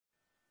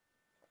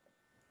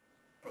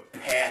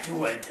Prepare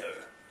to enter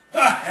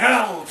the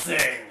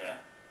Hellsing!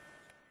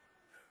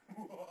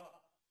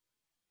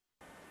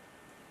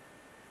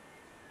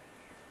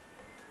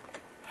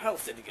 Hell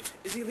Syndicate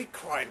is the elite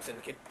crime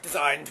syndicate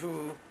designed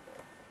to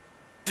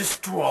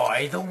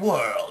destroy the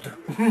world.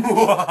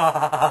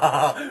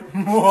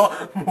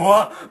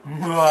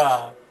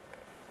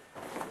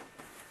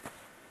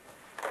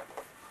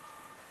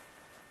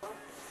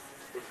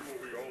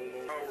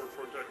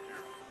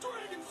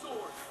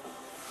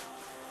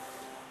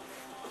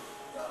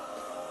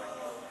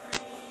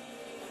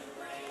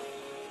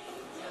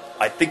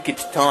 I think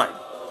it's time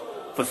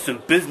for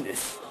some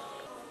business.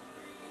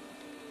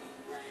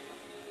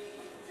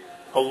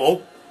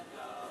 Hello?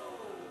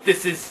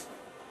 This is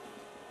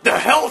the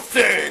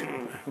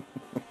Hellsing!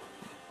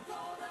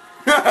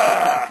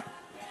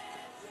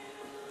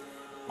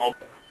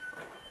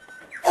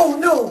 Oh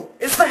no!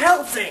 It's the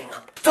Hellsing!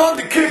 Time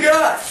to kick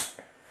ass!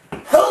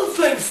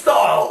 Hellsing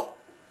style!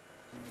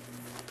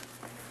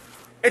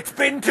 It's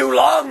been too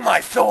long,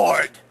 my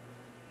sword!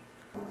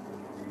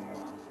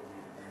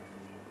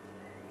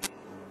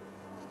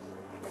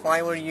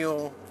 Why were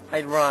you?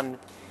 I'd run.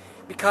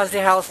 Because the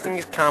Hellsing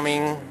is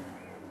coming.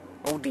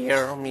 Oh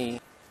dear me.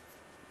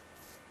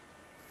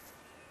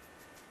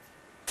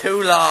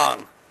 Too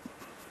long.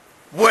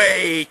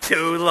 Way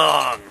too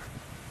long.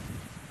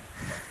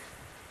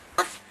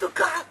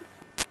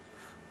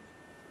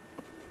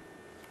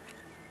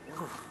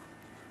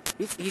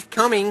 He's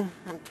coming.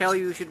 I tell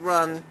you should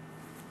run.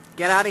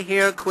 Get out of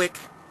here quick.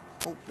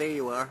 Oh, there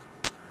you are.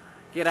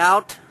 Get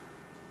out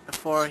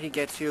before he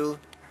gets you.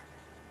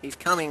 He's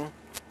coming.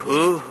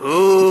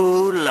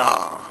 Too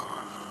long.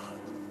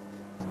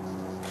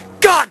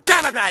 God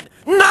damn it, man!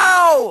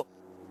 No!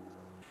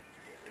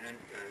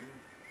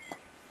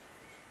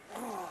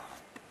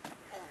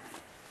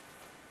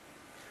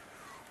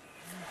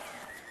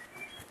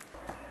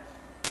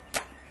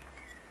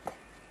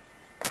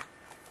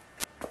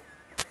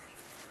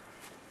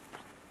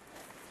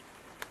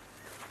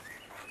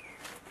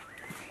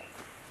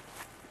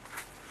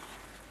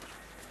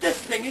 This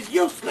thing is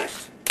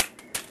useless.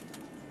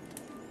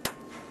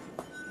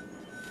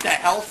 The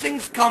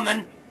Hellsing's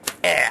coming.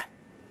 Yeah.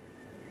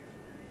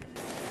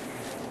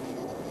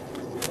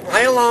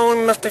 I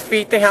alone must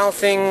defeat the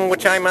Hellsing,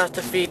 which I must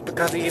defeat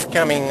because he is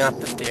coming up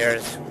the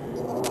stairs.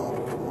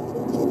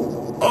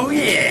 Oh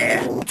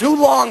yeah!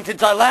 Too long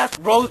since I last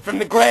rose from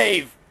the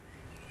grave!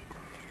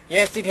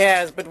 Yes, it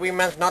has, but we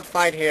must not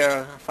fight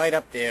here. Fight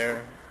up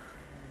there.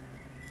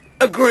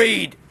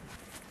 Agreed!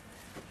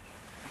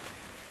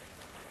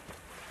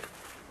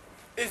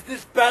 Is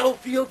this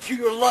battlefield to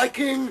your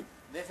liking?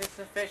 This is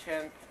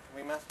sufficient.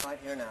 We must fight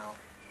here now.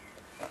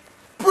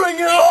 Bring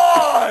it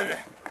on!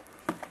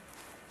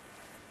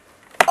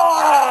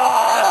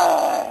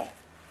 Oh!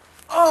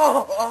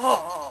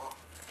 Oh!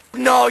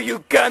 No,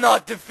 you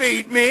cannot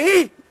defeat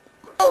me!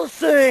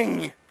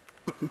 Hellsing!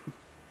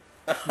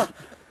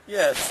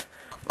 Yes.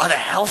 Are the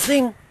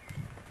Hellsing?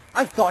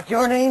 I thought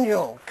you're an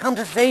angel. Come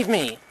to save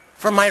me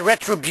from my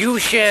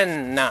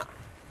retribution.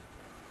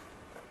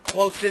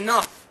 Close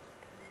enough,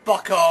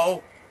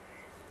 bucko.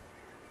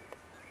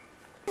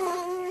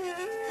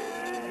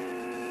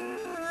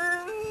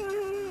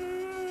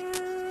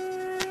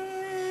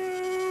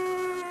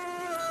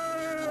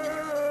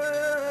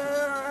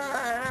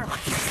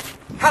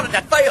 How did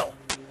that fail?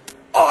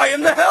 I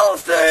am the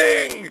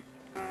Hellsing!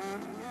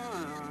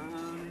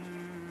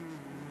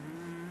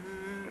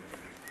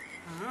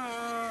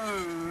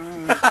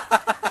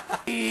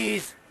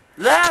 He's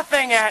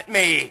laughing at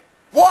me!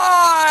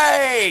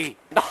 Why?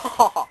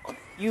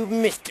 You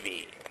missed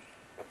me.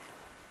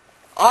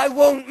 I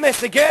won't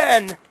miss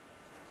again!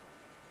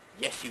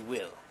 Yes, you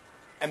will.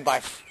 And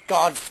by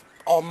God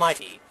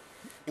Almighty,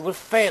 you will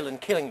fail in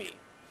killing me.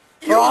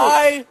 For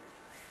I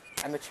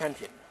am the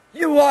champion.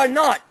 You are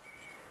not!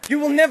 You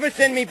will never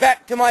send me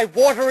back to my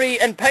watery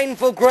and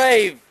painful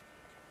grave!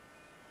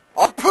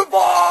 I'll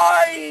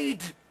provide!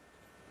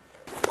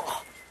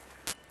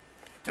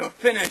 To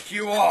finish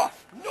you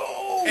off!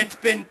 No! It's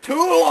been too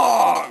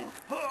long!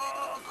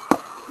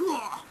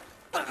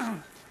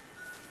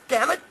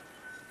 Damn it!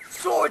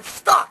 Sword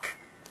stuck!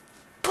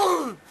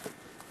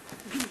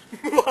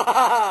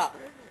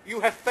 You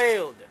have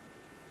failed.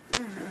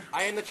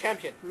 I am the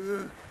champion.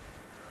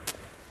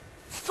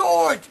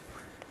 Sword!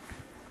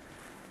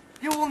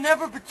 You will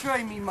never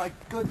betray me, my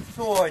good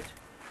sword.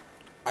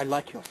 I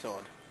like your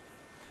sword.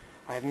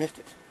 I have missed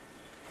it.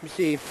 You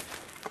see,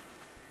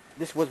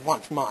 this was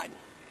once mine.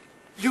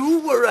 You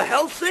were a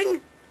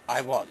Hellsing?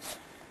 I was.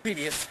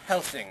 Previous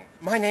Hellsing.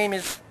 My name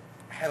is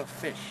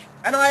Hellfish,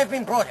 and I have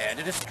been brought here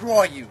to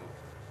destroy you,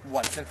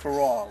 once and for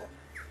all.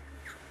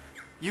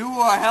 You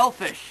are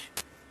Hellfish.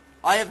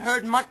 I have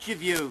heard much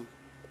of you.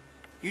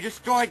 You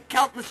destroyed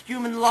countless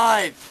human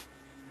lives,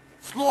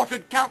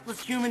 slaughtered countless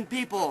human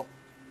people,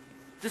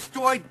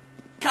 destroyed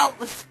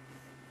countless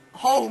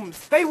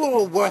homes. They were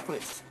all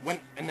worthless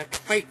when in the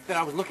faith that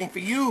I was looking for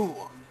you,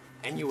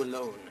 and you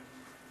alone.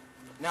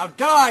 Now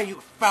die, you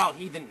foul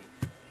heathen!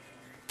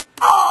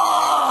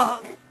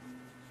 Ah!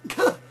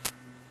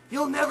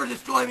 You'll never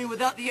destroy me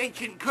without the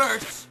ancient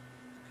curse.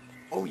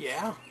 Oh,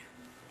 yeah?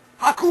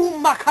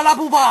 Hakuma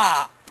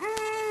Kalabuba!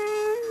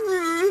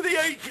 The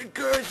ancient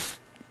curse.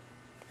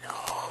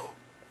 No.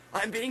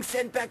 I'm being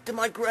sent back to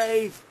my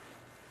grave.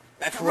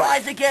 That's To right.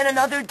 rise again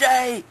another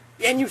day.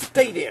 And you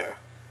stay there.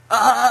 In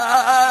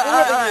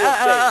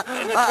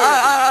In the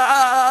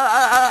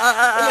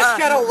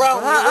shadow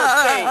realm you will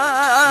stay.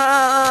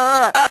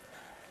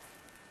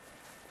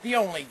 The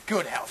only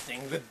good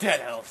Hellsing, the dead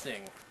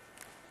Hellsing.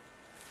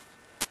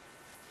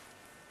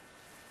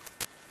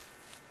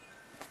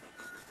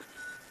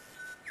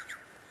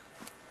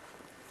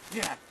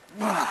 Yeah.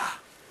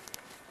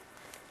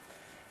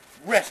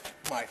 Rest,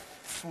 my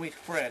sweet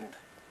friend.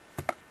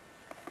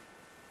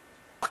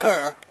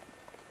 Her.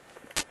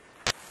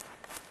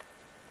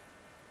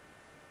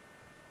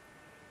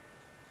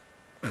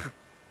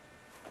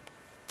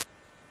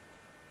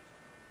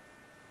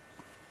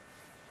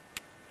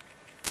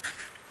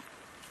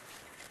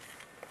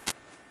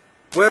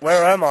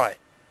 Where am I?